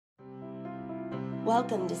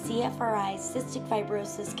Welcome to CFRI's Cystic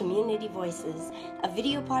Fibrosis Community Voices, a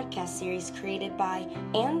video podcast series created by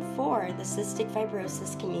and for the cystic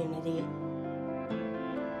fibrosis community.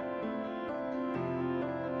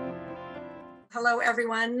 Hello,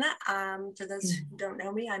 everyone. For those who don't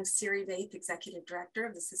know me, I'm Siri Vaith, Executive Director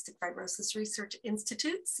of the Cystic Fibrosis Research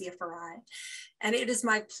Institute, CFRI. And it is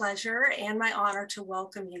my pleasure and my honor to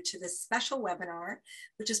welcome you to this special webinar,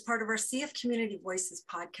 which is part of our CF Community Voices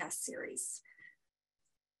podcast series.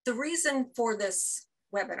 The reason for this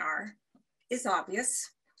webinar is obvious.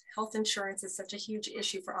 Health insurance is such a huge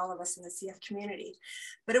issue for all of us in the CF community.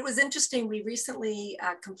 But it was interesting, we recently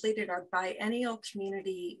completed our biennial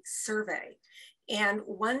community survey. And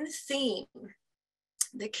one theme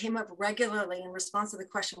that came up regularly in response to the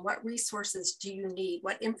question, what resources do you need?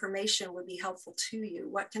 What information would be helpful to you?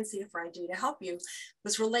 What can CFRI do to help you?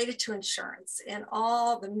 Was related to insurance and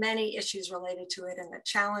all the many issues related to it and the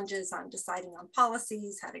challenges on deciding on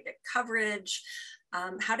policies, how to get coverage,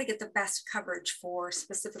 how to get the best coverage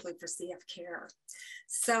specifically for CF care.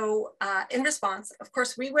 So in response, of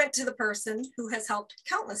course, we went to the person who has helped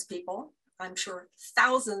countless people, I'm sure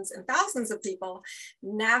thousands and thousands of people,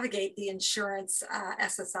 navigate the insurance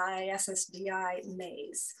SSI, SSDI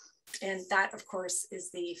maze. And that, of course, is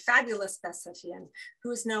the fabulous Beth Sufian, who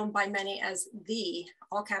is known by many as the,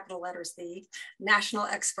 all capital letters, the national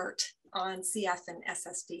expert on CF and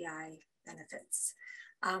SSDI benefits.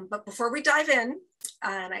 But before we dive in,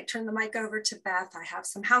 and I turn the mic over to Beth, I have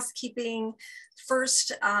some housekeeping.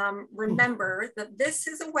 First, remember that this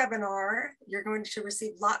is a webinar. You're going to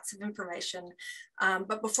receive lots of information,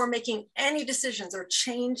 but before making any decisions or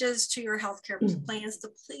changes to your healthcare plans, to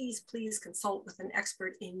please consult with an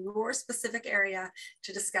expert in your specific area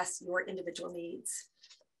to discuss your individual needs.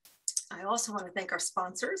 I also want to thank our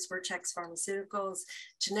sponsors, Vertex Pharmaceuticals,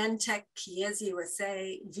 Genentech, Chiesi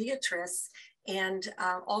USA, Viatris, and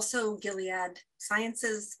also Gilead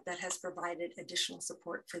Sciences that has provided additional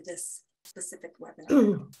support for this specific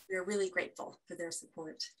webinar. We're really grateful for their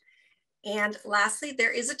support. And lastly,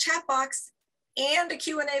 there is a chat box and a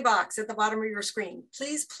Q&A box at the bottom of your screen.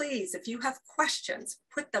 Please, if you have questions,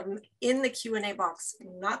 put them in the Q&A box,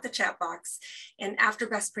 not the chat box. And after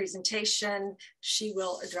Beth's presentation, she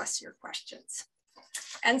will address your questions.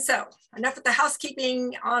 And so, enough with the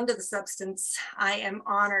housekeeping, on to the substance. I am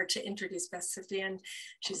honored to introduce Beth Sufian.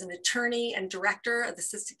 She's an attorney and director of the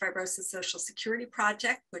Cystic Fibrosis Social Security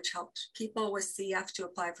Project, which helped people with CF to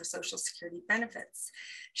apply for Social Security benefits.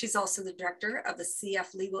 She's also the director of the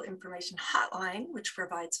CF Legal Information Hotline, which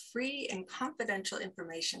provides free and confidential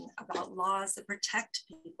information about laws that protect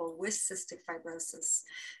people with cystic fibrosis.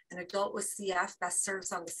 An adult with CF, Beth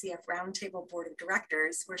serves on the CF Roundtable Board of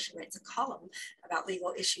Directors, where she writes a column about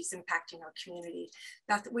legal issues impacting our community.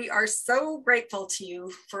 Beth, we are so grateful to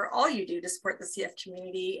you for all you do to support the CF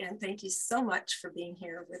community, and thank you so much for being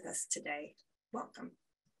here with us today. Welcome.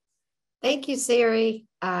 Thank you, Siri.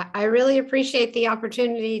 I really appreciate the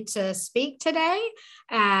opportunity to speak today,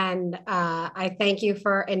 and I thank you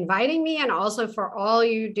for inviting me and also for all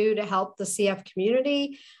you do to help the CF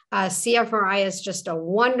community. CFRI is just a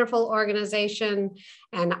wonderful organization,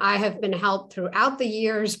 and I have been helped throughout the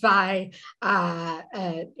years by,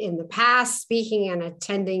 in the past, speaking and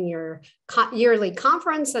attending your yearly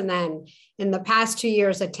conference, and then in the past 2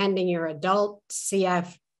 years, attending your adult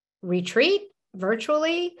CF retreat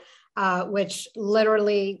virtually. Which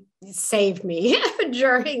literally saved me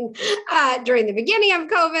during the beginning of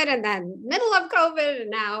COVID and then middle of COVID, and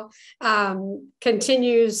now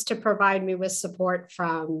continues to provide me with support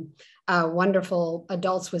from wonderful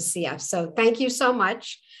adults with CF. So thank you so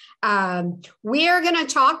much. We are going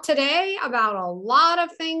to talk today about a lot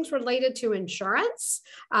of things related to insurance.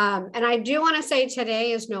 And I do want to say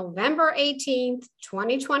today is November 18th,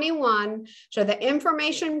 2021. So the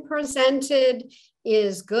information presented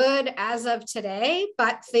is good as of today,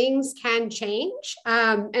 but things can change.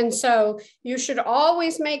 And so you should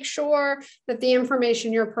always make sure that the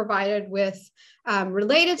information you're provided with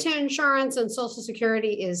related to insurance and Social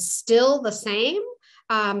Security is still the same.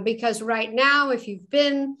 Because right now, if you've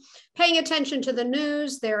been paying attention to the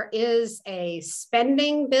news, there is a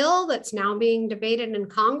spending bill that's now being debated in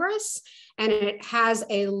Congress, and it has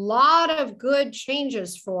a lot of good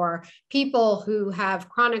changes for people who have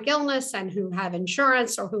chronic illness and who have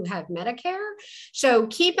insurance or who have Medicare. So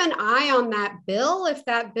keep an eye on that bill. If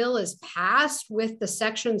that bill is passed with the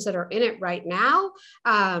sections that are in it right now,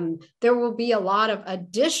 there will be a lot of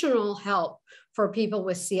additional help for people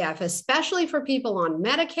with CF, especially for people on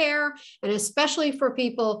Medicare, and especially for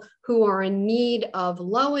people who are in need of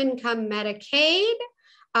low-income Medicaid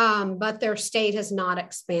but their state has not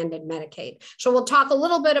expanded Medicaid. So we'll talk a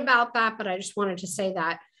little bit about that, but I just wanted to say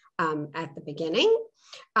that at the beginning.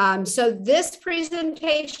 So this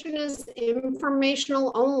presentation is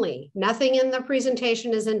informational only. Nothing in the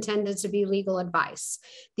presentation is intended to be legal advice.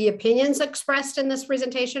 The opinions expressed in this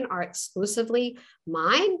presentation are exclusively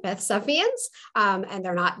mine, Beth Sufian's, and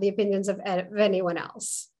they're not the opinions of anyone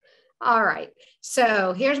else. All right,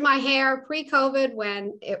 so here's my hair pre-COVID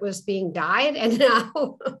when it was being dyed, and now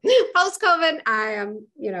post-COVID, I am,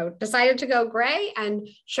 decided to go gray and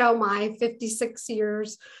show my 56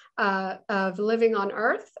 years of living on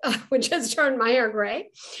Earth, which has turned my hair gray.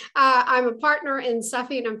 I'm a partner in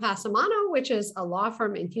Sufian and Passamano, which is a law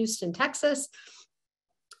firm in Houston, Texas.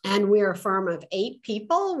 And we're a firm of 8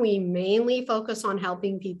 people. We mainly focus on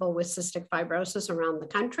helping people with cystic fibrosis around the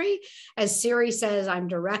country. As Siri says, I'm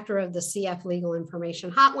director of the CF Legal Information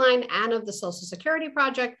Hotline and of the Social Security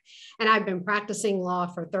Project, and I've been practicing law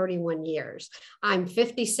for 31 years. I'm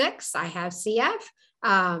 56, I have CF,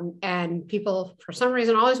 and people, for some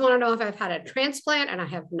reason, always want to know if I've had a transplant, and I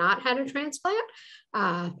have not had a transplant.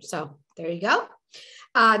 So there you go.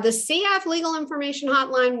 The CF Legal Information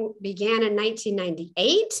Hotline began in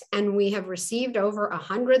 1998, and we have received over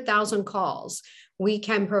 100,000 calls. We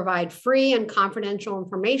can provide free and confidential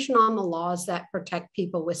information on the laws that protect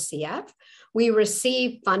people with CF. We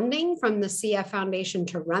receive funding from the CF Foundation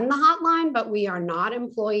to run the hotline, but we are not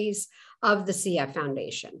employees of the CF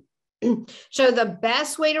Foundation. So the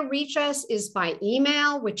best way to reach us is by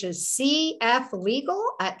email, which is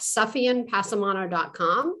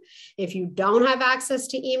cflegal@sufianpassamano.com. If you don't have access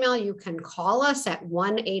to email, you can call us at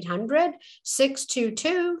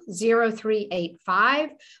 1-800-622-0385,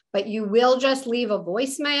 but you will just leave a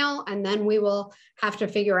voicemail and then we will have to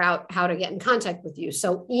figure out how to get in contact with you.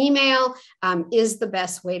 So email is the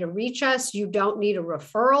best way to reach us. You don't need a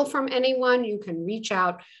referral from anyone. You can reach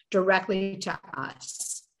out directly to us.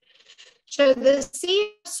 So the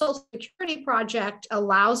CF Social Security Project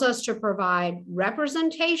allows us to provide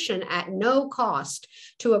representation at no cost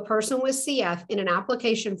to a person with CF in an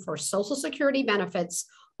application for Social Security benefits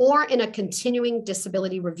or in a continuing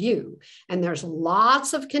disability review. And there's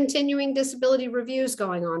lots of continuing disability reviews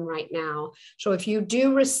going on right now. So if you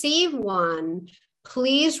do receive one,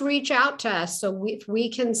 please reach out to us so we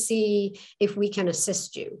can see if we can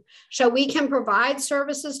assist you. So we can provide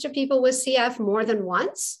services to people with CF more than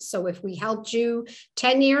once. So if we helped you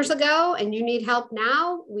 10 years ago and you need help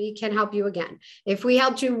now, we can help you again. If we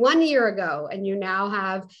helped you 1 year ago and you now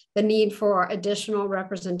have the need for additional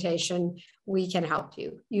representation, we can help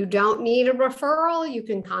you. You don't need a referral. You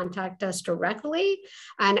can contact us directly.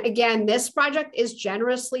 And again, this project is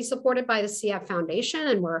generously supported by the CF Foundation,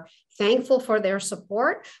 and we're thankful for their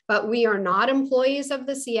support, but we are not employees of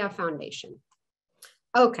the CF Foundation.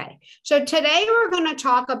 Okay, so today we're going to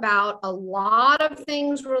talk about a lot of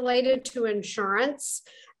things related to insurance.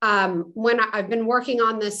 When I've been working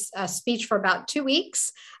on this speech for about 2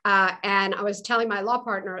 weeks, and I was telling my law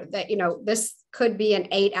partner that, this could be an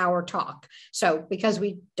 8-hour talk. So because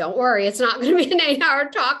don't worry, it's not going to be an 8-hour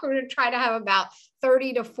talk. We're going to try to have about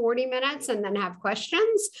 30 to 40 minutes and then have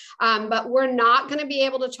questions. But we're not going to be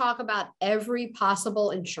able to talk about every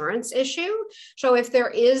possible insurance issue. So if there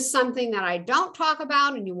is something that I don't talk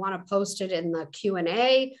about and you want to post it in the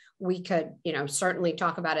Q&A, we could, certainly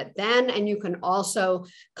talk about it then. And you can also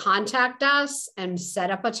contact us and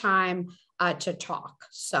set up a time to talk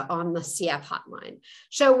on the CF hotline.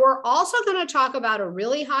 So we're also going to talk about a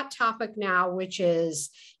really hot topic now, which is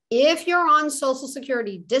if you're on Social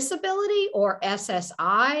Security disability or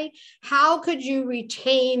SSI, how could you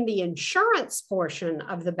retain the insurance portion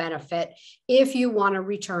of the benefit if you want to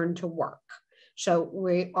return to work? So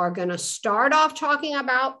we are going to start off talking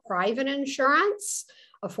about private insurance,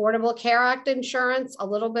 Affordable Care Act insurance, a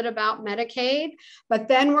little bit about Medicaid, but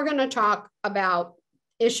then we're going to talk about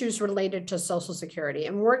issues related to Social Security.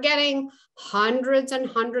 And we're getting hundreds and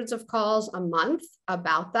hundreds of calls a month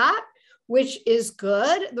about that, which is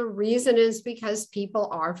good. The reason is because people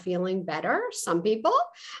are feeling better. Some people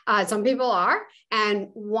are, and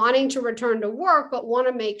wanting to return to work, but want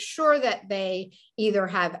to make sure that they either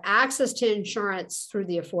have access to insurance through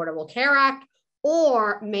the Affordable Care Act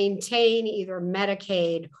or maintain either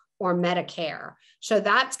Medicaid or Medicare. So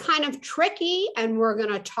that's kind of tricky, and we're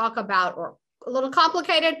going to talk about, or a little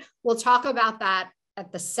complicated. We'll talk about that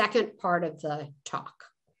at the second part of the talk.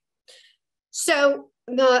 So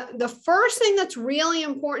the first thing that's really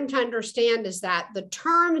important to understand is that the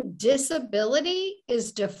term disability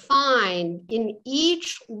is defined in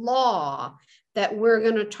each law that we're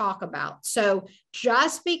going to talk about. So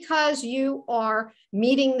just because you are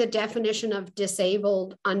meeting the definition of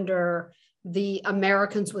disabled under the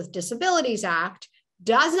Americans with Disabilities Act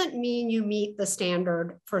doesn't mean you meet the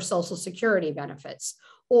standard for Social Security benefits.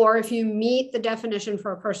 Or if you meet the definition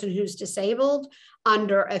for a person who's disabled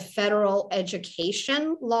under a federal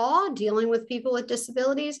education law dealing with people with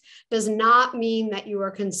disabilities, does not mean that you are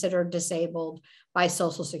considered disabled by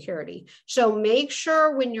Social Security. So make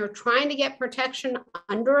sure when you're trying to get protection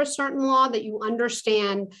under a certain law that you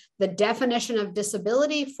understand the definition of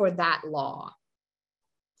disability for that law.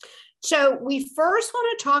 So we first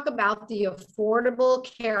want to talk about the Affordable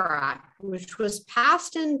Care Act, which was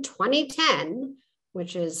passed in 2010,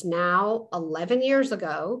 which is now 11 years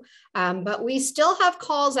ago. But we still have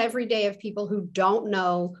calls every day of people who don't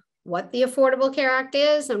know what the Affordable Care Act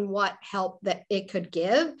is and what help that it could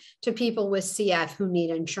give to people with CF who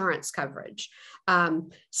need insurance coverage.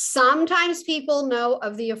 Sometimes people know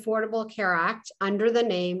of the Affordable Care Act under the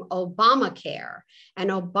name Obamacare.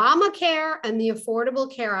 And Obamacare and the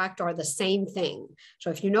Affordable Care Act are the same thing.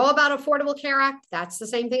 So if you know about Affordable Care Act, that's the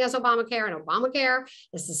same thing as Obamacare, and Obamacare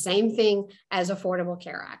is the same thing as Affordable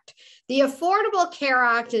Care Act. The Affordable Care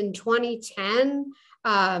Act in 2010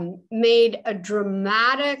 made a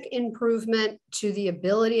dramatic improvement to the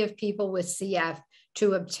ability of people with CF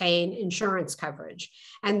to obtain insurance coverage.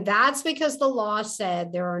 And that's because the law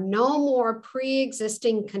said there are no more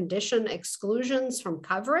pre-existing condition exclusions from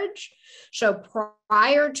coverage. So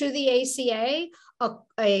prior to the ACA,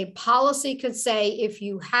 a policy could say, if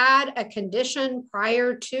you had a condition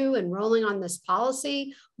prior to enrolling on this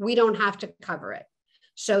policy, we don't have to cover it.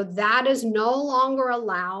 So that is no longer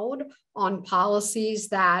allowed on policies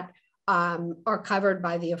that are covered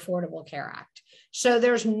by the Affordable Care Act. So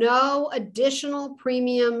there's no additional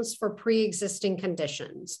premiums for pre-existing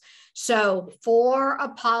conditions. So for a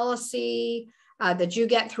policy that you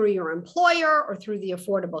get through your employer or through the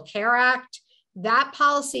Affordable Care Act, that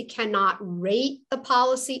policy cannot rate the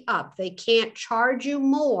policy up. They can't charge you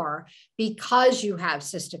more because you have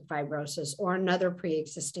cystic fibrosis or another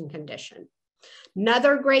pre-existing condition.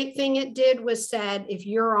 Another great thing it did was said, if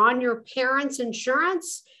you're on your parents'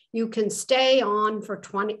 insurance, you can stay on for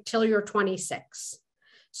till you're 26.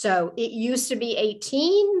 So it used to be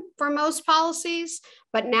 18 for most policies,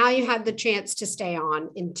 but now you have the chance to stay on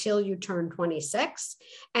until you turn 26.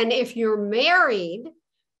 And if you're married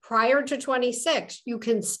prior to 26, you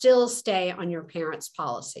can still stay on your parents'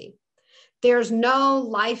 policy. There's no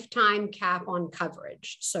lifetime cap on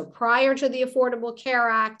coverage. So prior to the Affordable Care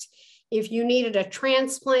Act, if you needed a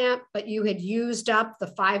transplant, but you had used up the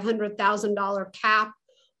 $500,000 cap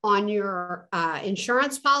on your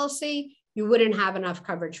insurance policy, you wouldn't have enough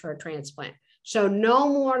coverage for a transplant. So no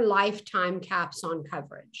more lifetime caps on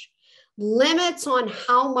coverage. Limits on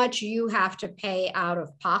how much you have to pay out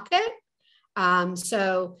of pocket.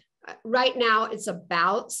 Right now it's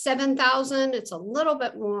about $7,000. It's a little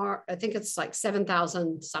bit more. I think it's like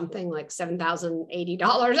 $7,000 something, like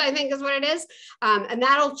 $7,080, I think is what it is. And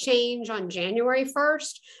that'll change on January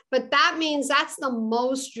 1st. But that means that's the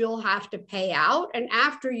most you'll have to pay out. And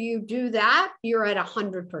after you do that, you're at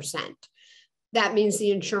 100%. That means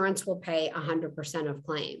the insurance will pay 100% of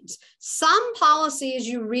claims. Some policies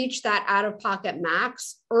you reach that out-of-pocket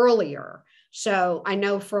max earlier. So I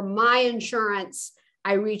know for my insurance,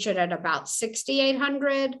 I reach it at about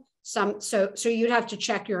 $6,800. So you'd have to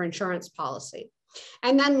check your insurance policy.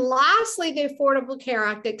 And then lastly, the Affordable Care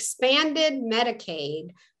Act expanded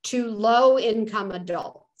Medicaid to low-income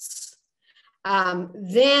adults.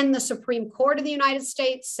 Then the Supreme Court of the United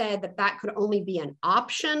States said that that could only be an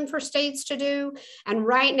option for states to do. And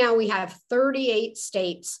right now we have 38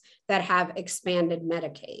 states that have expanded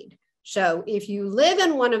Medicaid. So if you live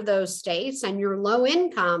in one of those states and you're low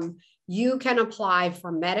income, you can apply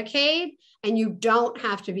for Medicaid and you don't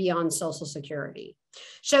have to be on Social Security.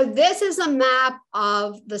 So this is a map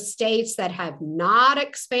of the states that have not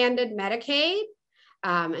expanded Medicaid.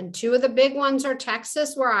 And two of the big ones are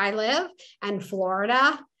Texas, where I live, and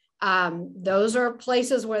Florida. Those are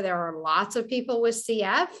places where there are lots of people with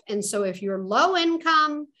CF. And so if you're low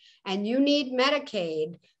income and you need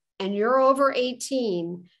Medicaid and you're over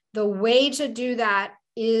 18, the way to do that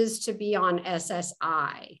is to be on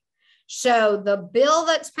SSI. So the bill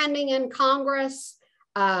that's pending in Congress,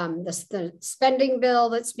 the spending bill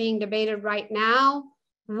that's being debated right now,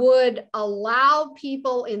 would allow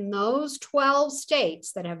people in those 12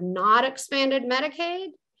 states that have not expanded Medicaid,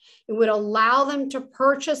 it would allow them to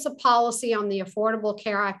purchase a policy on the Affordable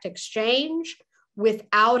Care Act exchange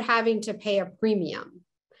without having to pay a premium.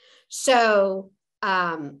 So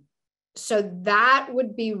that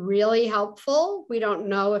would be really helpful. We don't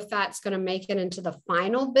know if that's going to make it into the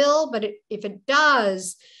final bill, but if it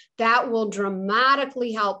does, that will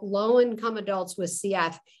dramatically help low-income adults with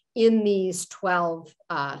CF in these 12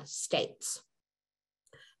 states.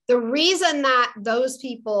 The reason that those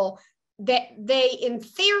people, that they in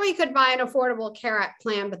theory could buy an Affordable Care Act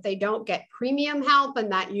plan, but they don't get premium help,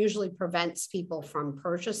 and that usually prevents people from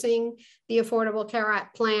purchasing the Affordable Care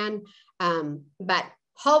Act plan. But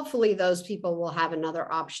hopefully those people will have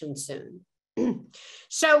another option soon.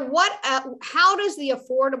 So how does the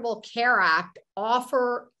Affordable Care Act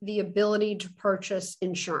offer the ability to purchase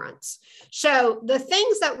insurance? So the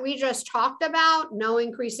things that we just talked about, no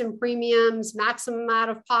increase in premiums, maximum out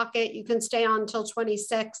of pocket, you can stay on until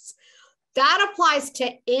 26, that applies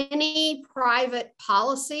to any private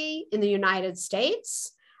policy in the United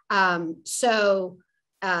States. So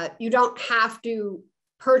you don't have to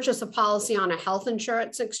purchase a policy on a health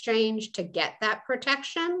insurance exchange to get that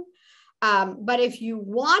protection. But if you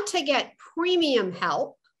want to get premium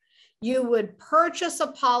help, you would purchase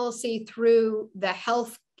a policy through the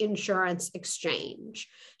health insurance exchange.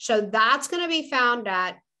 So that's going to be found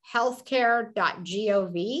at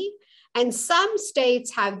healthcare.gov. And some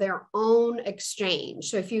states have their own exchange.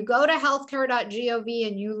 So if you go to healthcare.gov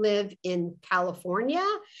and you live in California,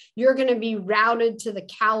 you're going to be routed to the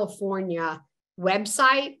California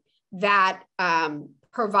website that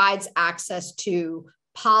provides access to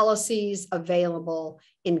policies available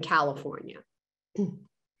in California.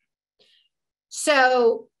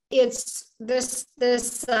 So it's this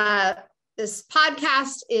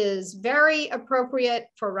podcast is very appropriate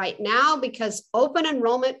for right now because open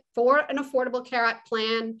enrollment for an Affordable Care Act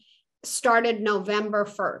plan started November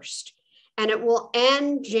 1st, and it will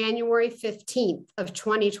end January 15th of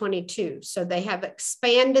 2022. So they have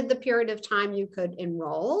expanded the period of time you could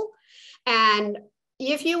enroll. And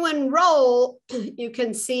if you enroll, you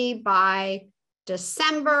can see by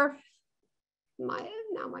December, my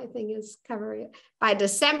thing is covering it, by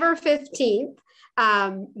December 15th,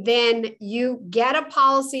 then you get a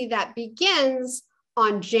policy that begins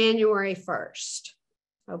on January 1st,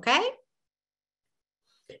 okay?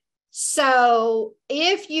 So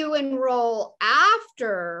if you enroll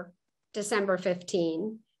after December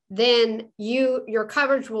 15, then your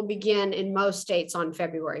coverage will begin in most states on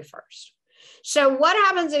February 1st. So what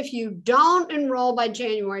happens if you don't enroll by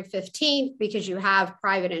January 15th because you have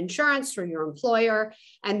private insurance through your employer,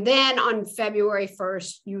 and then on February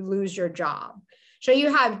 1st, you lose your job? So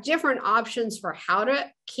you have different options for how to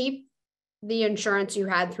keep the insurance you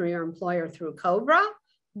had through your employer through COBRA.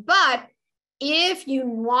 But if you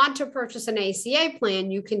want to purchase an ACA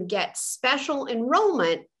plan, you can get special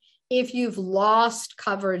enrollment if you've lost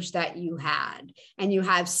coverage that you had, and you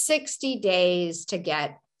have 60 days to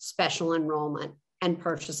get special enrollment and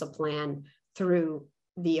purchase a plan through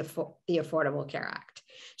the Affordable Care Act.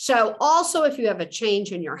 So also, if you have a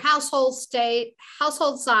change in your household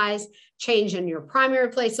size, change in your primary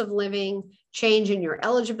place of living, change in your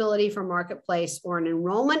eligibility for Marketplace, or an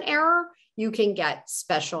enrollment error, you can get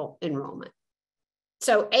special enrollment.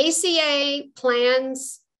 So ACA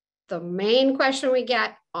plans, the main question we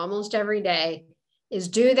get almost every day is,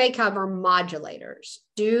 do they cover modulators?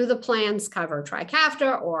 Do the plans cover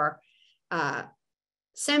Trikafta or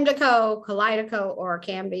Symdeko, Kalydeco, or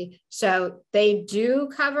Orkambi? So they do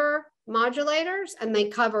cover modulators, and they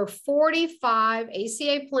cover 45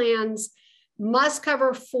 ACA plans, must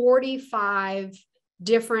cover 45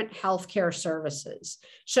 different healthcare services.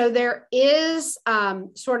 So there is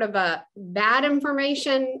sort of a bad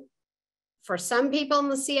information for some people in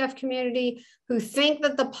the CF community who think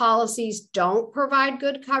that the policies don't provide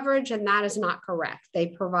good coverage, and that is not correct. They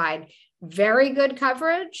provide very good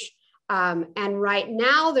coverage. And right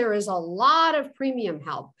now there is a lot of premium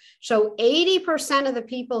help. So 80% of the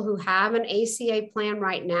people who have an ACA plan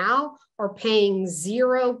right now are paying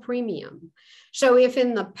zero premium. So if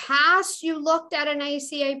in the past you looked at an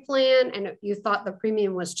ACA plan and you thought the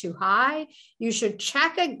premium was too high, you should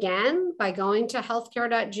check again by going to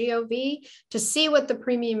healthcare.gov to see what the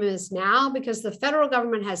premium is now, because the federal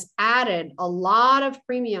government has added a lot of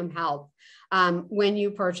premium help when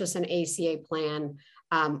you purchase an ACA plan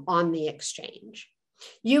on the exchange.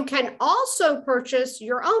 You can also purchase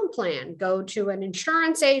your own plan. Go to an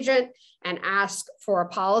insurance agent and ask for a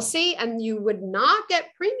policy, and you would not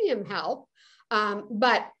get premium help.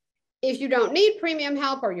 But if you don't need premium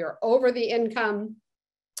help, or you're over the income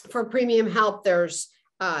for premium help, there's,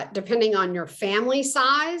 depending on your family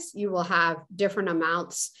size, you will have different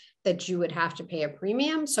amounts that you would have to pay a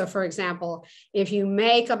premium. So for example, if you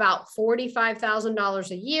make about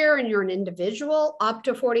 $45,000 a year and you're an individual, up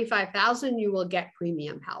to $45,000, you will get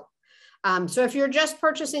premium help. So if you're just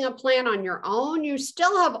purchasing a plan on your own, you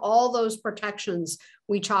still have all those protections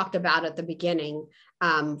we talked about at the beginning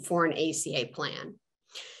for an ACA plan.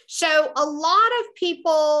 So a lot of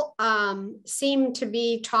people seem to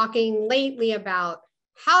be talking lately about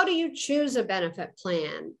how do you choose a benefit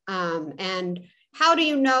plan, and how do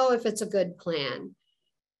you know if it's a good plan?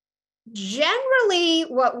 Generally,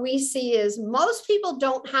 what we see is most people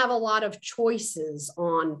don't have a lot of choices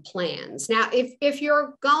on plans. Now, if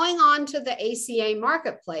you're going on to the ACA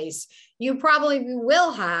marketplace, you probably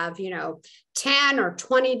will have, 10 or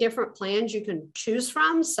 20 different plans you can choose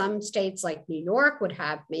from. Some states like New York would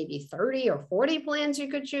have maybe 30 or 40 plans you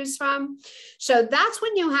could choose from. So that's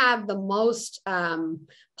when you have the most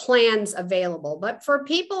plans available. But for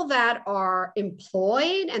people that are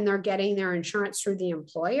employed and they're getting their insurance through the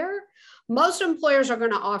employer, most employers are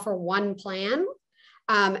going to offer one plan,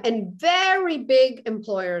 and very big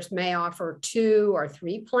employers may offer 2 or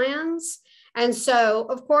 3 plans. And so,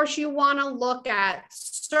 of course, you want to look at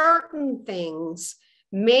certain things,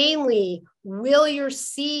 mainly, will your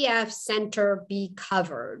CF center be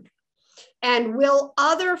covered? And will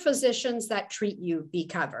other physicians that treat you be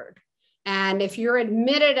covered? And if you're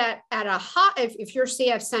admitted if your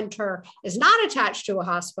CF center is not attached to a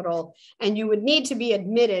hospital and you would need to be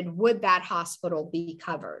admitted, would that hospital be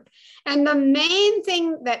covered? And the main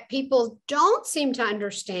thing that people don't seem to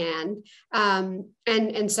understand,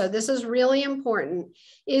 and so this is really important,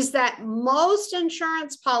 is that most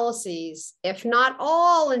insurance policies, if not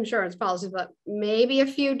all insurance policies, but maybe a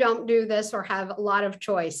few don't do this or have a lot of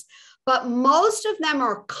choice, but most of them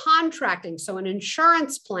are contracting. So an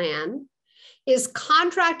insurance plan is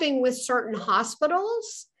contracting with certain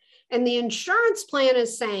hospitals, and the insurance plan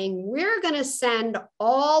is saying, we're going to send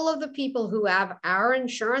all of the people who have our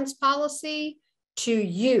insurance policy to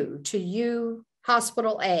you,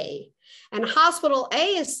 Hospital A. And Hospital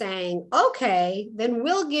A is saying, okay, then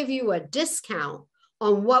we'll give you a discount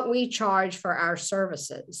on what we charge for our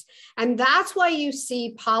services. And that's why you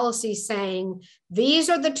see policies saying, these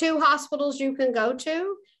are the 2 hospitals you can go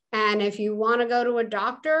to. And if you want to go to a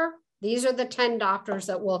doctor, these are the 10 doctors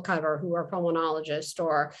that we'll cover who are pulmonologists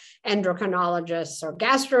or endocrinologists or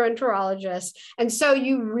gastroenterologists. And so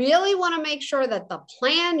you really want to make sure that the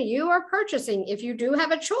plan you are purchasing, if you do have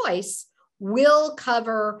a choice, will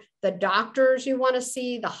cover the doctors you want to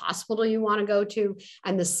see, the hospital you want to go to,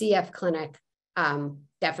 and the CF clinic.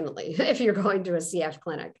 Definitely, if you're going to a CF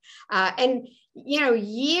clinic. And,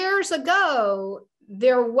 years ago,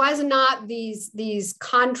 there was not these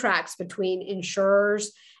contracts between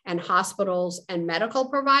insurers and hospitals and medical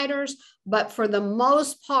providers. But for the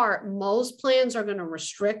most part, most plans are going to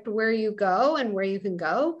restrict where you go and where you can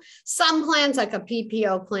go. Some plans, like a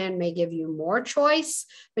PPO plan, may give you more choice,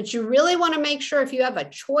 but you really want to make sure if you have a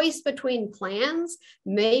choice between plans,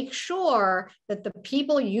 make sure that the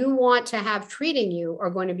people you want to have treating you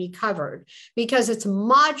are going to be covered, because it's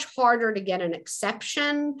much harder to get an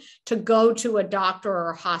exception to go to a doctor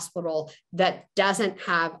or a hospital that doesn't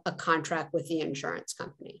have a contract with the insurance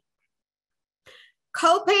company.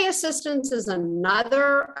 Copay assistance is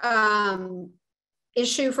another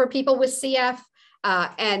issue for people with CF.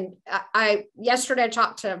 And yesterday I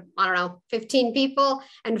talked to, 15 people,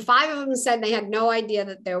 and 5 of them said they had no idea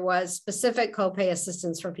that there was specific copay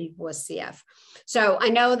assistance for people with CF. So I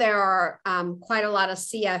know there are quite a lot of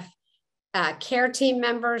CF care team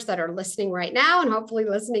members that are listening right now and hopefully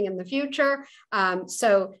listening in the future.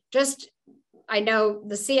 I know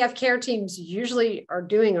the CF care teams usually are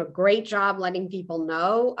doing a great job letting people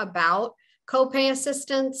know about copay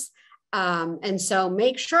assistance. And so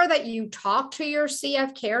make sure that you talk to your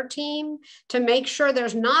CF care team to make sure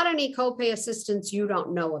there's not any copay assistance you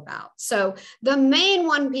don't know about. So the main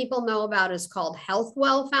one people know about is called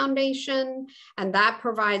HealthWell Foundation, and that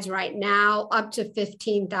provides right now up to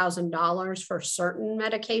 $15,000 for certain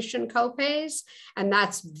medication copays. And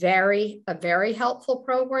that's a very helpful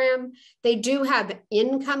program. They do have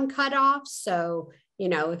income cutoffs. So,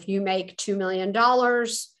 if you make $2 million,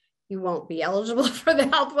 you won't be eligible for the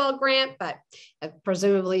HealthWell grant, but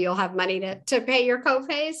presumably you'll have money to pay your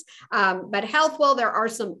copays. But HealthWell, there are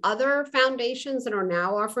some other foundations that are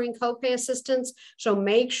now offering copay assistance. So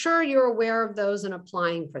make sure you're aware of those and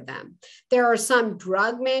applying for them. There are some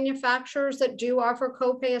drug manufacturers that do offer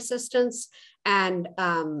copay assistance, and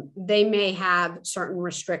they may have certain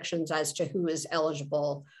restrictions as to who is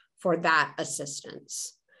eligible for that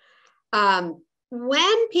assistance.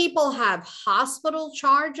 When people have hospital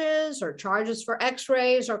charges or charges for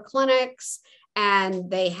x-rays or clinics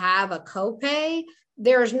and they have a copay,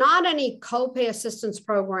 there's not any copay assistance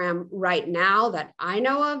program right now that I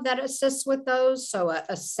know of that assists with those. So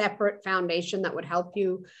a separate foundation that would help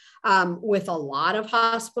you with a lot of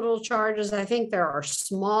hospital charges. I think there are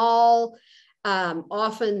small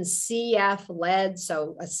often CF led.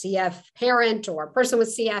 So a CF parent or a person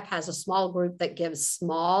with CF has a small group that gives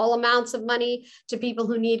small amounts of money to people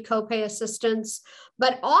who need copay assistance.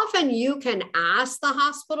 But often you can ask the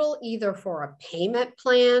hospital either for a payment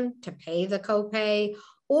plan to pay the copay,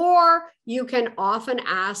 or you can often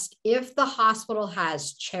ask if the hospital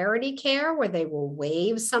has charity care where they will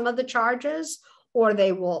waive some of the charges, or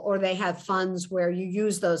they have funds where you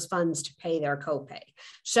use those funds to pay their copay.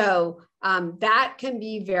 So that can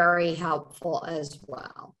be very helpful as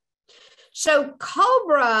well. So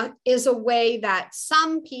COBRA is a way that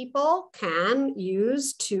some people can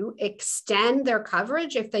use to extend their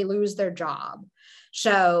coverage if they lose their job.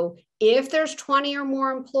 So if there's 20 or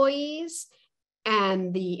more employees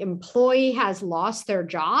and the employee has lost their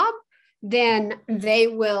job, then they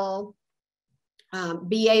will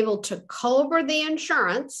be able to COBRA the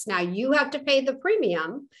insurance. Now you have to pay the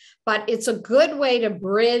premium, but it's a good way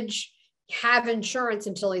to have insurance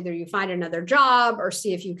until either you find another job or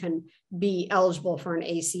see if you can be eligible for an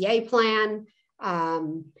ACA plan.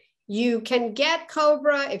 You can get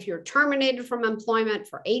COBRA if you're terminated from employment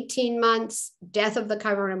for 18 months. Death of the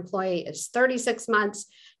covered employee is 36 months.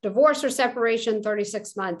 Divorce or separation,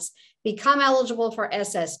 36 months. Become eligible for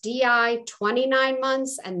SSDI, 29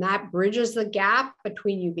 months, and that bridges the gap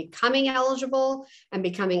between you becoming eligible and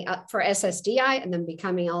becoming for SSDI and then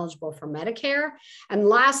becoming eligible for Medicare. And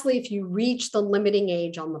lastly, if you reach the limiting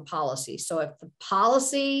age on the policy. So if the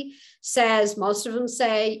policy says, most of them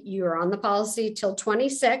say you're on the policy till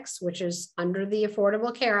 26, which is under the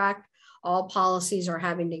Affordable Care Act, all policies are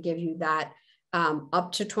having to give you that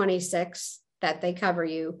up to 26 that they cover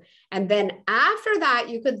you. And then after that,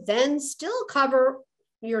 you could then still cover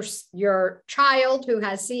your child who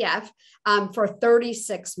has CF for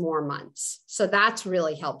 36 more months. So that's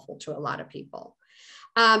really helpful to a lot of people.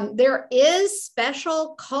 There is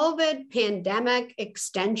special COVID pandemic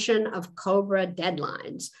extension of COBRA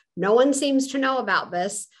deadlines. No one seems to know about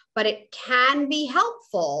this, but it can be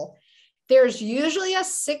helpful. There's usually a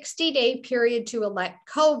 60-day period to elect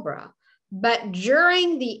COBRA. But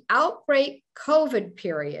during the outbreak COVID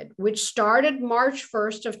period, which started March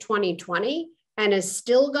 1st of 2020 and is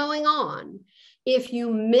still going on, if you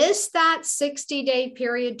miss that 60-day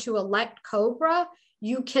period to elect COBRA,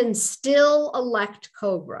 you can still elect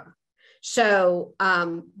COBRA. So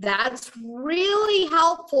that's really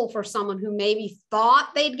helpful for someone who maybe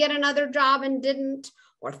thought they'd get another job and didn't,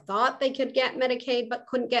 or thought they could get Medicaid but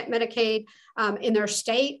couldn't get Medicaid in their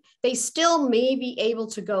state. They still may be able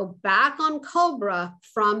to go back on COBRA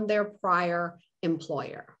from their prior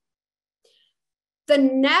employer. The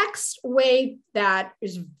next way that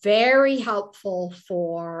is very helpful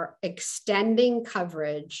for extending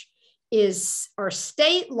coverage are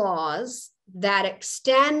state laws that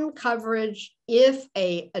extend coverage if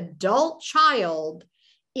an adult child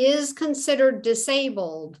is considered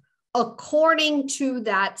disabled according to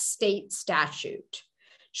that state statute.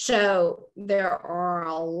 So there are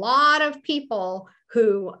a lot of people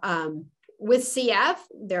who, with CF,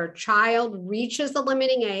 their child reaches the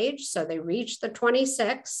limiting age, so they reach the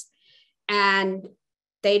 26, and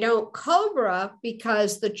they don't COBRA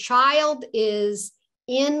because the child is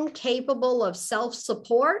incapable of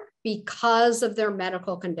self-support because of their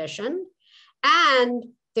medical condition, and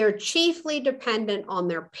they're chiefly dependent on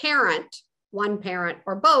their parent, one parent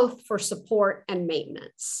or both, for support and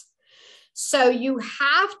maintenance. So you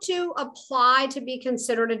have to apply to be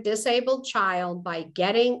considered a disabled child by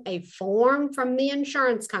getting a form from the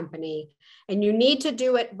insurance company, and you need to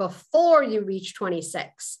do it before you reach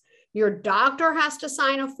 26. Your doctor has to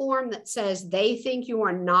sign a form that says they think you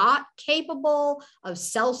are not capable of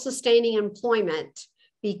self-sustaining employment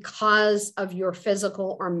because of your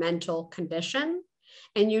physical or mental condition.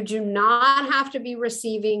 And you do not have to be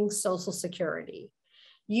receiving Social Security.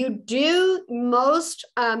 Most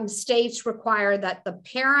states require that the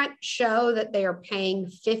parent show that they are paying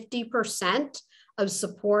 50% of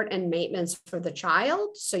support and maintenance for the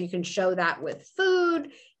child. So you can show that with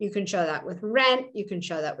food, you can show that with rent, you can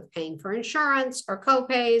show that with paying for insurance or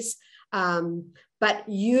copays. But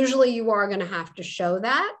usually you are going to have to show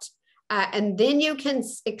that. And then you can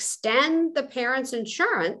extend the parent's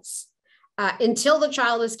insurance until the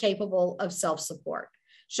child is capable of self-support.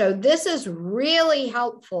 So this is really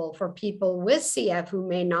helpful for people with CF who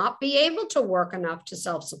may not be able to work enough to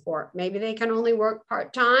self-support. Maybe they can only work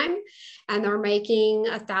part-time and they're making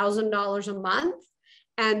 $1,000 a month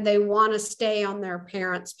and they want to stay on their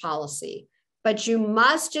parents' policy. But you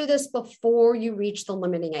must do this before you reach the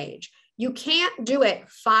limiting age. You can't do it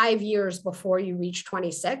 5 years before you reach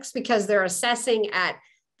 26 because they're assessing at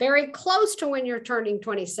very close to when you're turning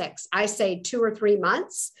 26. I say 2 or 3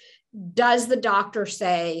 months, does the doctor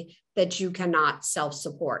say that you cannot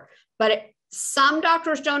self-support? But some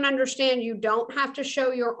doctors don't understand you don't have to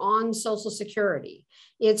show you're on Social Security.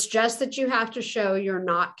 It's just that you have to show you're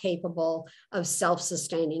not capable of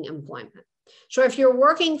self-sustaining employment. So if you're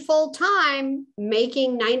working full-time,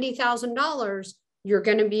 making $90,000, you're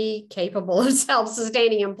going to be capable of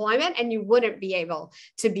self-sustaining employment, and you wouldn't be able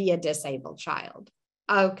to be a disabled child.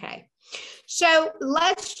 Okay. So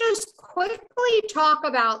let's just quickly talk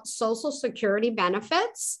about Social Security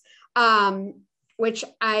benefits, which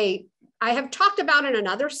I have talked about in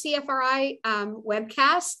another CFRI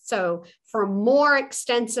webcast. So for a more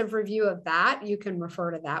extensive review of that, you can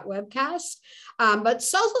refer to that webcast. But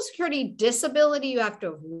Social Security disability, you have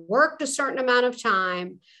to have worked a certain amount of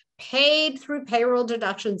time, paid through payroll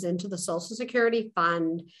deductions into the Social Security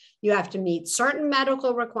fund. You have to meet certain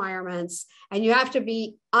medical requirements, and you have to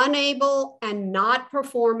be unable and not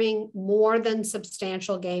performing more than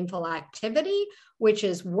substantial gainful activity, which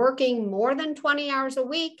is working more than 20 hours a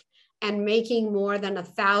week and making more than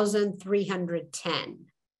 1,310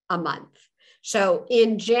 a month. So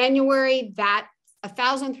in January, that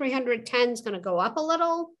 1,310 is going to go up a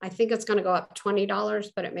little. I think it's going to go up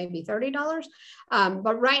 $20, but it may be $30.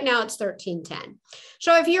 But right now it's $1,310.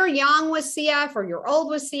 So if you're young with CF or you're old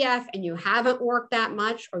with CF and you haven't worked that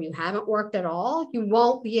much or you haven't worked at all, you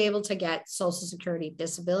won't be able to get Social Security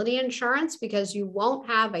disability insurance because you won't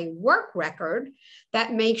have a work record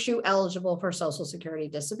that makes you eligible for Social Security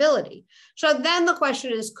disability. So then the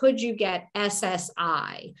question is, could you get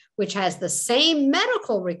SSI, which has the same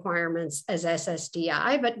medical requirements as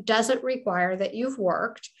SSDI, but doesn't require that you've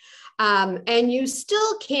worked, and you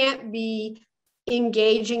still can't be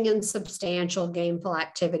engaging in substantial gainful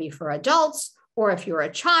activity for adults, or if you're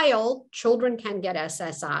a child, children can get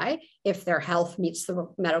SSI if their health meets the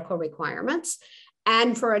medical requirements.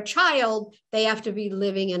 And for a child, they have to be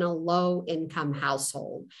living in a low income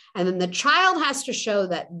household. And then the child has to show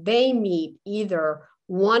that they meet either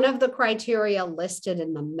one of the criteria listed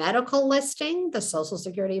in the medical listing, the Social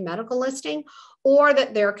Security medical listing, or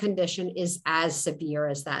that their condition is as severe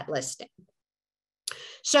as that listing.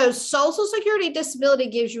 So Social Security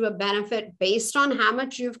disability gives you a benefit based on how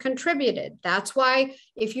much you've contributed. That's why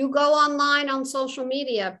if you go online on social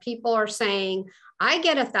media, people are saying, I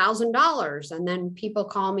get $1,000. And then people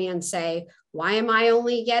call me and say, why am I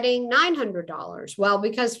only getting $900? Well,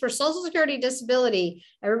 because for Social Security disability,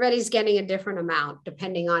 everybody's getting a different amount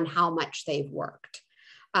depending on how much they've worked.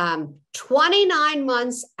 29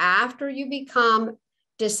 months after you become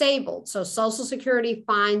disabled. So Social Security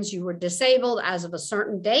finds you were disabled as of a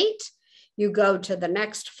certain date. You go to the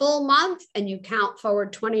next full month and you count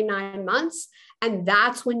forward 29 months, and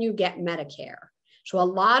that's when you get Medicare. So a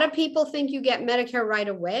lot of people think you get Medicare right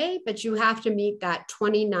away, but you have to meet that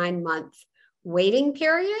 29-month waiting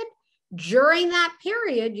period. During that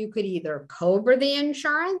period, you could either COBRA the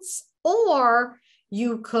insurance or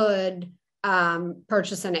you could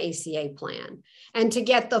purchase an ACA plan. And to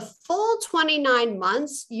get the full 29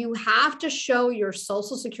 months, you have to show your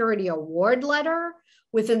Social Security award letter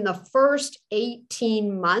within the first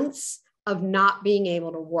 18 months of not being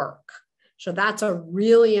able to work. So that's a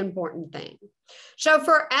really important thing. So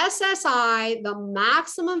for SSI, the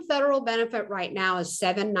maximum federal benefit right now is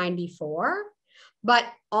 $794, but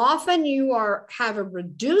often you have a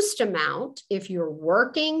reduced amount. If you're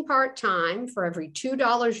working part-time, for every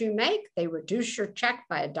 $2 you make, they reduce your check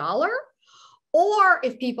by $1. Or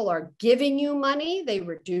if people are giving you money, they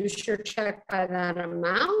reduce your check by that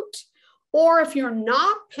amount. Or if you're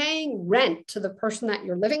not paying rent to the person that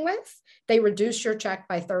you're living with, they reduce your check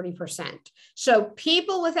by 30%. So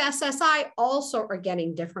people with SSI also are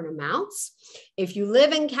getting different amounts. If you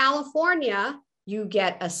live in California, you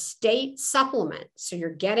get a state supplement. So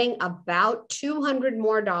you're getting about $200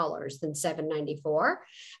 more than $794.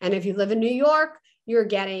 And if you live in New York, you're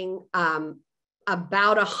getting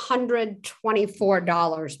about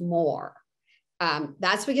 $124 more.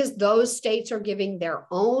 That's because those states are giving their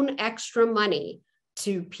own extra money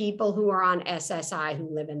to people who are on SSI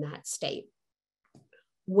who live in that state.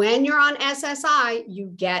 When you're on SSI,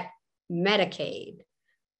 you get Medicaid.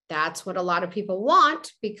 That's what a lot of people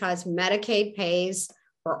want because Medicaid pays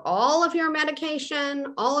for all of your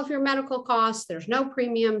medication, all of your medical costs. There's no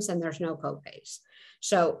premiums and there's no copays.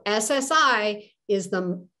 So SSI is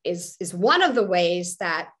one of the ways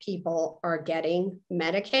that people are getting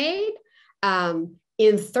Medicaid.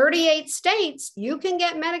 In 38 states, you can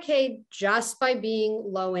get Medicaid just by being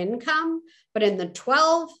low income, but in the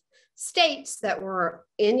 12 states that were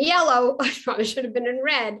in yellow, I probably should have been in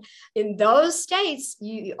red, in those states,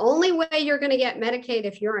 the only way you're going to get Medicaid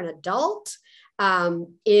if you're an adult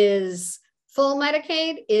is full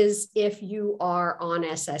Medicaid is if you are on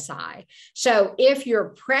SSI. So if you're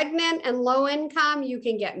pregnant and low income, you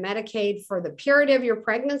can get Medicaid for the period of your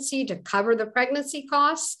pregnancy to cover the pregnancy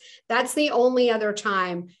costs. That's the only other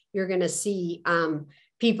time you're going to see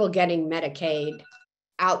people getting Medicaid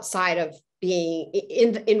outside of being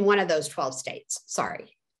in one of those 12 states.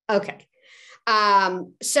 Sorry. Okay.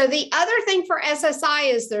 So the other thing for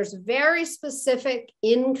SSI is there's very specific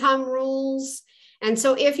income rules. And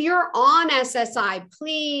so if you're on SSI,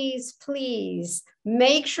 please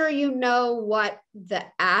make sure you know what the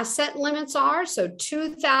asset limits are. So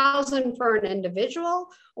 $2,000 for an individual,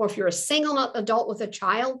 or if you're a single adult with a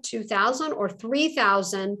child, $2,000, or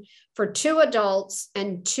 $3,000 for two adults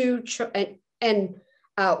and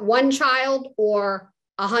one child, or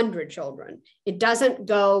 100 children. It doesn't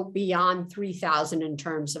go beyond 3,000 in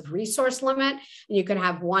terms of resource limit. And you can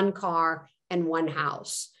have one car and one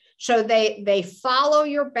house. So they follow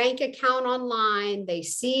your bank account online. They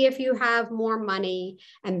see if you have more money.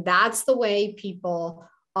 And that's the way people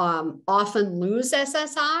often lose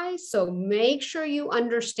SSI. So make sure you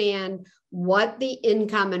understand what the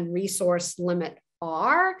income and resource limit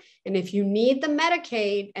are. And if you need the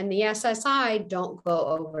Medicaid and the SSI, don't go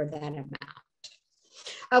over that amount.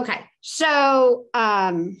 Okay, so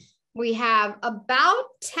we have about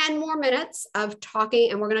 10 more minutes of talking,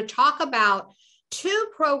 and we're going to talk about two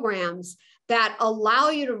programs that allow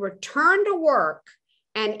you to return to work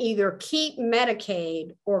and either keep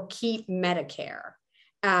Medicaid or keep Medicare.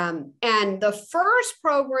 And the first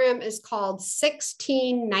program is called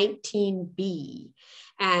 1619B.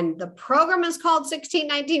 And the program is called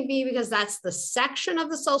 1619B because that's the section of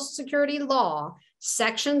the Social Security law,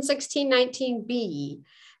 Section 1619B,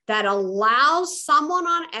 that allows someone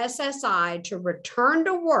on SSI to return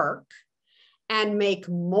to work and make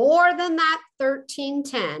more than that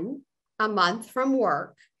 $1,310 a month from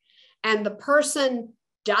work. And the person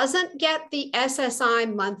doesn't get the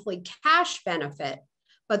SSI monthly cash benefit,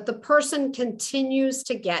 but the person continues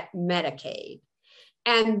to get Medicaid.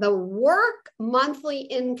 And the work monthly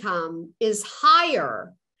income is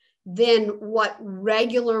higher than what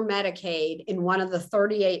regular Medicaid in one of the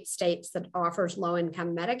 38 states that offers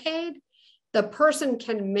low-income Medicaid. The person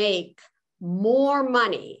can make more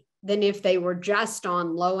money than if they were just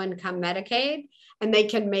on low-income Medicaid, and they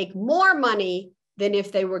can make more money than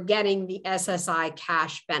if they were getting the SSI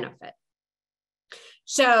cash benefit.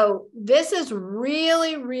 So this is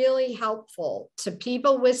really, really helpful to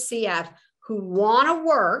people with CF who want to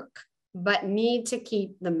work but need to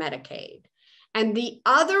keep the Medicaid. And the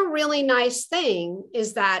other really nice thing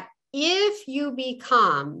is that if you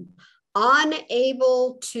become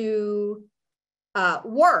unable to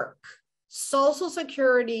work, Social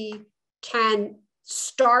Security can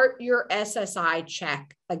start your SSI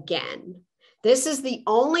check again. This is the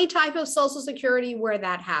only type of Social Security where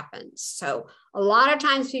that happens. So a lot of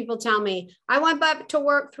times people tell me, I went back to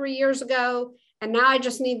work 3 years ago, and now I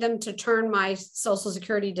just need them to turn my Social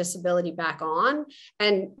Security disability back on.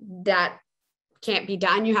 And that can't be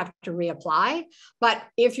done. You have to reapply. But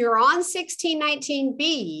if you're on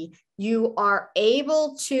 1619B, you are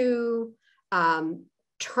able to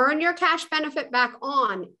turn your cash benefit back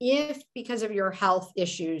on if, because of your health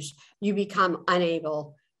issues, you become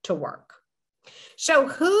unable to work. So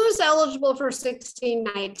who's eligible for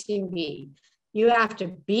 1619B? You have to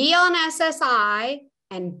be on SSI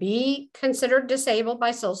and be considered disabled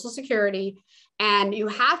by Social Security, and you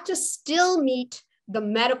have to still meet the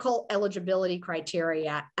medical eligibility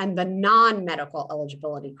criteria and the non-medical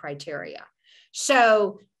eligibility criteria.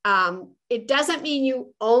 So it doesn't mean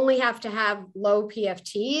you only have to have low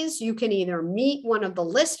PFTs. You can either meet one of the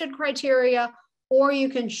listed criteria, or you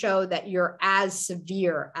can show that you're as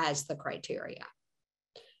severe as the criteria.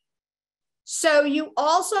 So you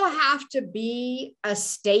also have to be a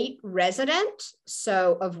state resident.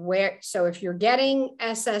 So if you're getting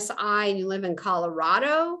SSI and you live in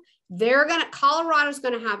Colorado, Colorado's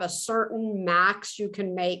going to have a certain max you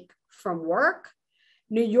can make from work.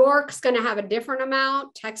 New York's going to have a different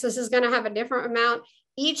amount. Texas is going to have a different amount.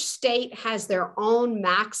 Each state has their own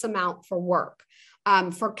max amount for work.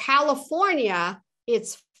 For California,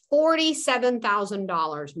 it's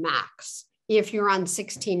 $47,000 max if you're on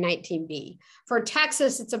 1619B. For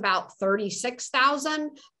Texas, it's about $36,000,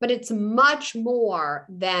 but it's much more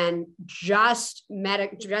than just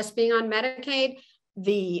being on Medicaid,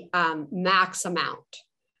 the max amount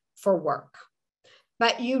for work.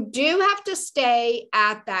 But you do have to stay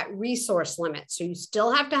at that resource limit. So you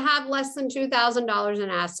still have to have less than $2,000 in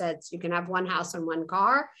assets. You can have one house and one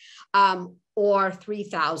car, or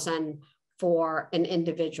 $3,000 for an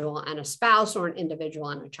individual and a spouse, or an individual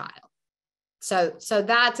and a child. So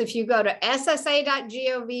that's, if you go to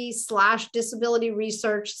ssa.gov/disability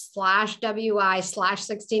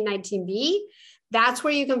research/WI/1619B, that's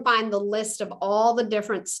where you can find the list of all the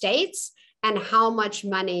different states and how much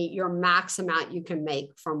money, your max amount you can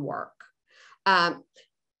make from work.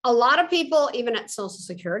 A lot of people, even at Social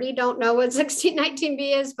Security, don't know what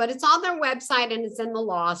 1619B is, but it's on their website and it's in the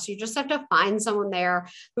law. So you just have to find someone there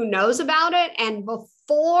who knows about it. And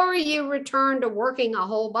before you return to working a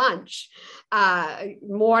whole bunch,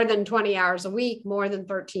 more than 20 hours a week, more than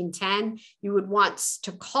 1310, you would want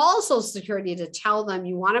to call Social Security to tell them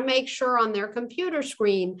you want to make sure on their computer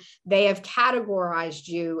screen they have categorized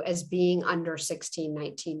you as being under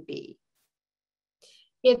 1619B.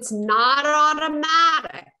 It's not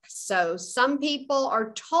automatic. So some people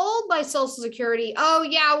are told by Social Security, oh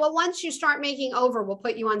yeah, well, once you start making over, we'll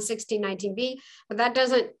put you on 1619B, but that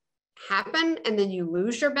doesn't happen. And then you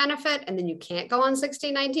lose your benefit and then you can't go on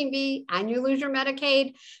 1619B and you lose your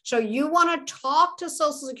Medicaid. So you want to talk to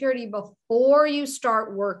Social Security before you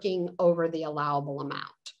start working over the allowable amount.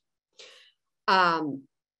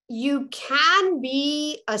 You can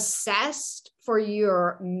be assessed for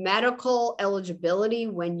your medical eligibility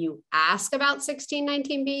when you ask about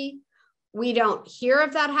 1619B. We don't hear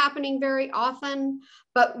of that happening very often,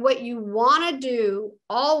 but what you want to do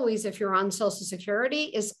always if you're on Social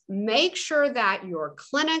Security is make sure that your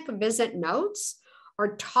clinic visit notes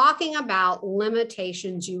are talking about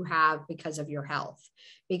limitations you have because of your health.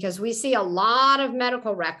 Because we see a lot of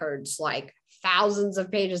medical records, like thousands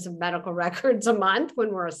of pages of medical records a month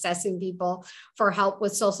when we're assessing people for help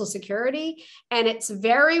with Social Security. And it's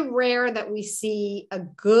very rare that we see a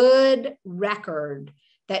good record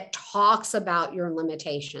that talks about your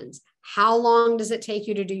limitations. How long does it take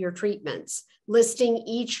you to do your treatments? Listing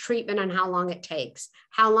each treatment and how long it takes.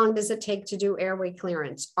 How long does it take to do airway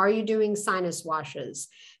clearance? Are you doing sinus washes?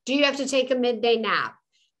 Do you have to take a midday nap?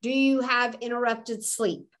 Do you have interrupted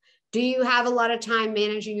sleep? Do you have a lot of time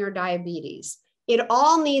managing your diabetes? It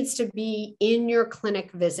all needs to be in your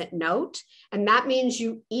clinic visit note. And that means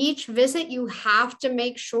each visit, you have to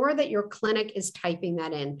make sure that your clinic is typing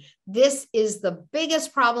that in. This is the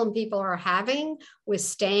biggest problem people are having with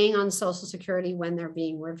staying on Social Security when they're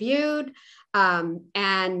being reviewed.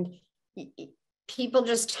 And people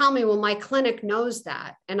just tell me, well, my clinic knows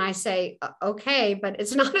that. And I say, okay, but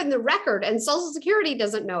it's not in the record and Social Security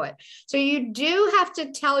doesn't know it. So you do have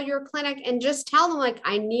to tell your clinic and just tell them, like,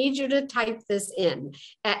 I need you to type this in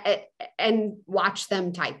and watch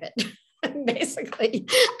them type it. Basically,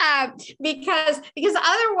 because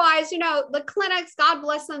otherwise, the clinics, God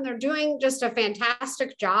bless them, they're doing just a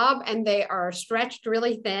fantastic job and they are stretched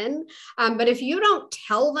really thin. But if you don't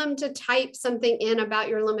tell them to type something in about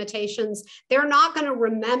your limitations, they're not going to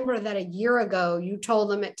remember that a year ago you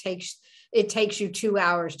told them it takes you 2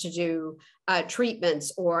 hours to do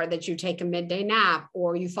treatments, or that you take a midday nap,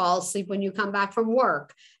 or you fall asleep when you come back from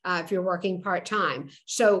work if you're working part-time.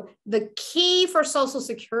 So the key for Social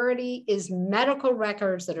Security is medical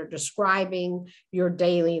records that are describing your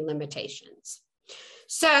daily limitations.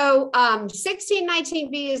 So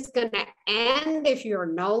 1619B is going to end if you're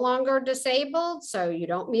no longer disabled, so you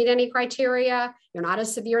don't meet any criteria, you're not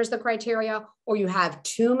as severe as the criteria, or you have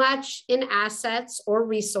too much in assets or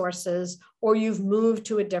resources, or you've moved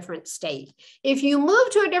to a different state. If you move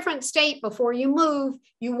to a different state before you move,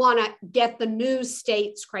 you want to get the new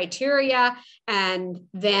state's criteria and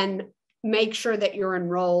then make sure that you're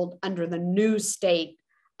enrolled under the new state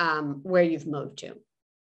where you've moved to.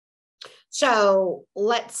 So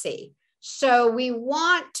let's see. So we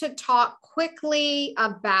want to talk quickly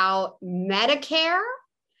about Medicare.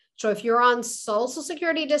 So if you're on Social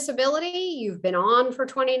Security disability, you've been on for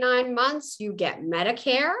 29 months, you get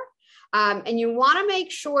Medicare. And you want to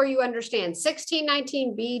make sure you understand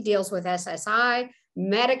 1619B deals with SSI,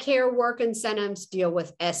 Medicare work incentives deal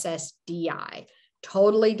with SSDI,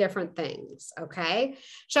 totally different things, okay?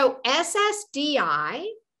 So SSDI,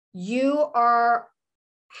 you are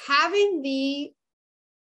having the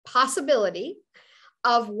possibility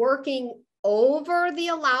of working over the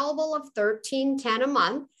allowable of $13.10 a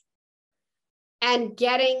month and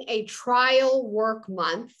getting a trial work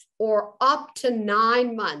month, or up to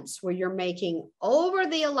 9 months where you're making over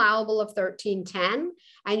the allowable of $13.10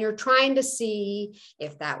 and you're trying to see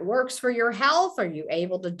if that works for your health. Are you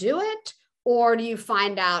able to do it? Or do you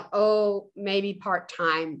find out, oh, maybe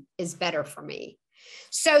part-time is better for me?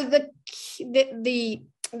 So the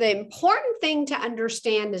important thing to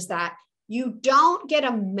understand is that you don't get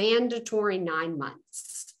a mandatory 9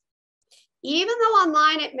 months. Even though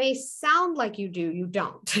online it may sound like you do, you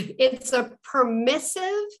don't. It's a permissive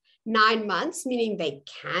 9 months, meaning they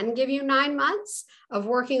can give you 9 months of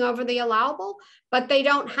working over the allowable, but they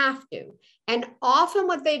don't have to. And often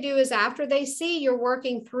what they do is after they see you're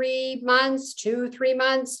working 3 months, 2, 3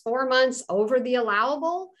 months, 4 months over the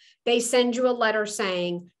allowable, they send you a letter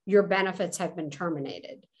saying your benefits have been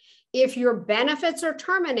terminated. If your benefits are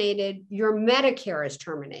terminated, your Medicare is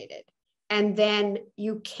terminated, and then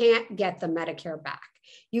you can't get the Medicare back.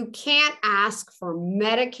 You can't ask for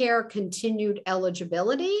Medicare continued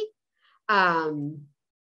eligibility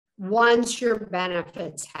once your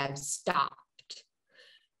benefits have stopped.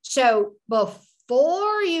 So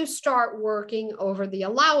before you start working over the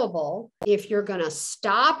allowable, if you're going to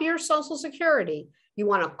stop your Social Security, you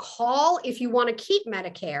want to call if you want to keep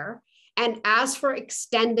Medicare and ask for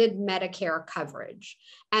extended Medicare coverage.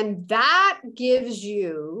 And that gives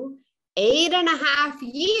you 8.5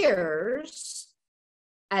 years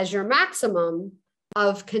as your maximum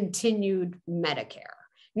of continued Medicare.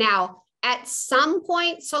 Now, at some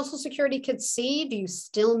point, Social Security could see, do you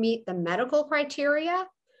still meet the medical criteria?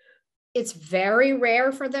 It's very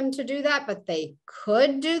rare for them to do that, but they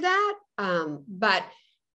could do that. But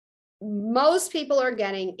most people are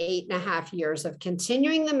getting 8.5 years of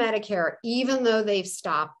continuing the Medicare, even though they've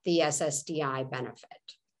stopped the SSDI benefit.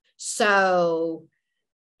 So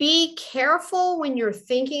be careful when you're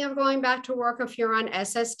thinking of going back to work if you're on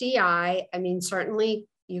SSDI. I mean, certainly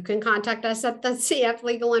you can contact us at the CF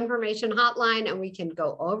Legal Information Hotline and we can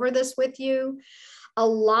go over this with you. A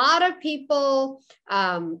lot of people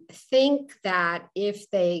think that if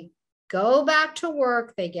they go back to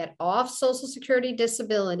work, they get off Social Security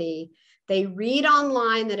disability, they read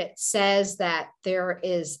online that it says that there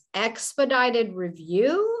is expedited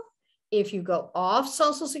review. If you go off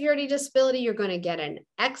Social Security disability, you're going to get an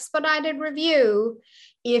expedited review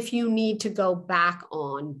if you need to go back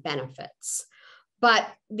on benefits. But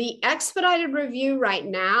the expedited review right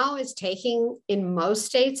now is taking, in most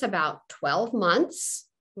states, about 12 months,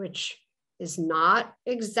 which is not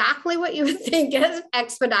exactly what you would think is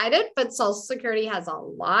expedited, but Social Security has a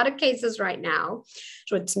lot of cases right now.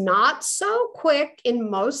 So it's not so quick in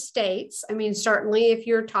most states. I mean, certainly if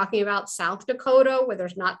you're talking about South Dakota, where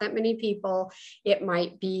there's not that many people, it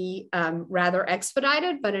might be rather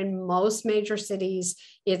expedited, but in most major cities,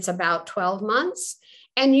 it's about 12 months.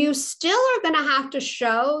 And you still are going to have to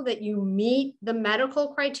show that you meet the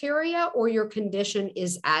medical criteria or your condition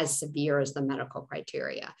is as severe as the medical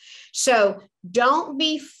criteria. So don't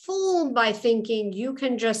be fooled by thinking you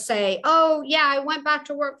can just say, oh, yeah, I went back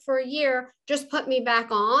to work for a year, just put me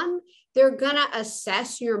back on. They're going to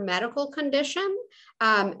assess your medical condition.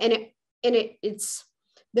 It's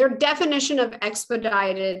their definition of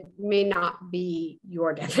expedited may not be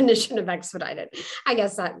your definition of expedited. I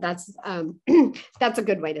guess that's a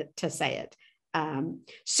good way to say it.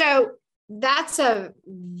 So that's it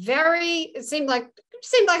seemed like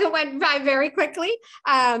it went by very quickly.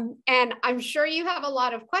 And I'm sure you have a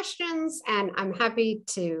lot of questions and I'm happy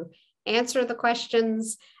to answer the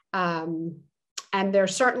questions. And there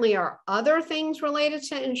certainly are other things related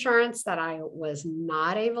to insurance that I was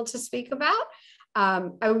not able to speak about.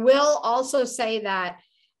 I will also say that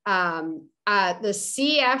the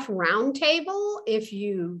CF Roundtable, if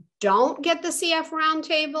you don't get the CF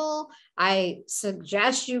Roundtable, I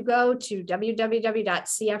suggest you go to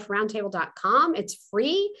www.cfroundtable.com. It's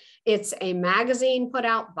free. It's a magazine put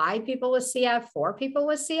out by people with CF for people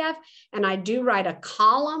with CF. And I do write a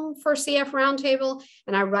column for CF Roundtable,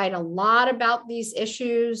 and I write a lot about these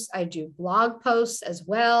issues. I do blog posts as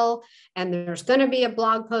well. And there's going to be a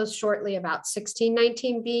blog post shortly about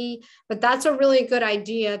 1619B, but that's a really good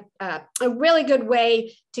idea, a really good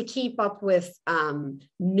way to keep up with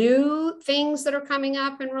new things that are coming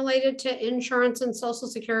up and related to insurance and Social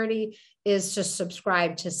Security is to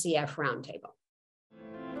subscribe to CF Roundtable.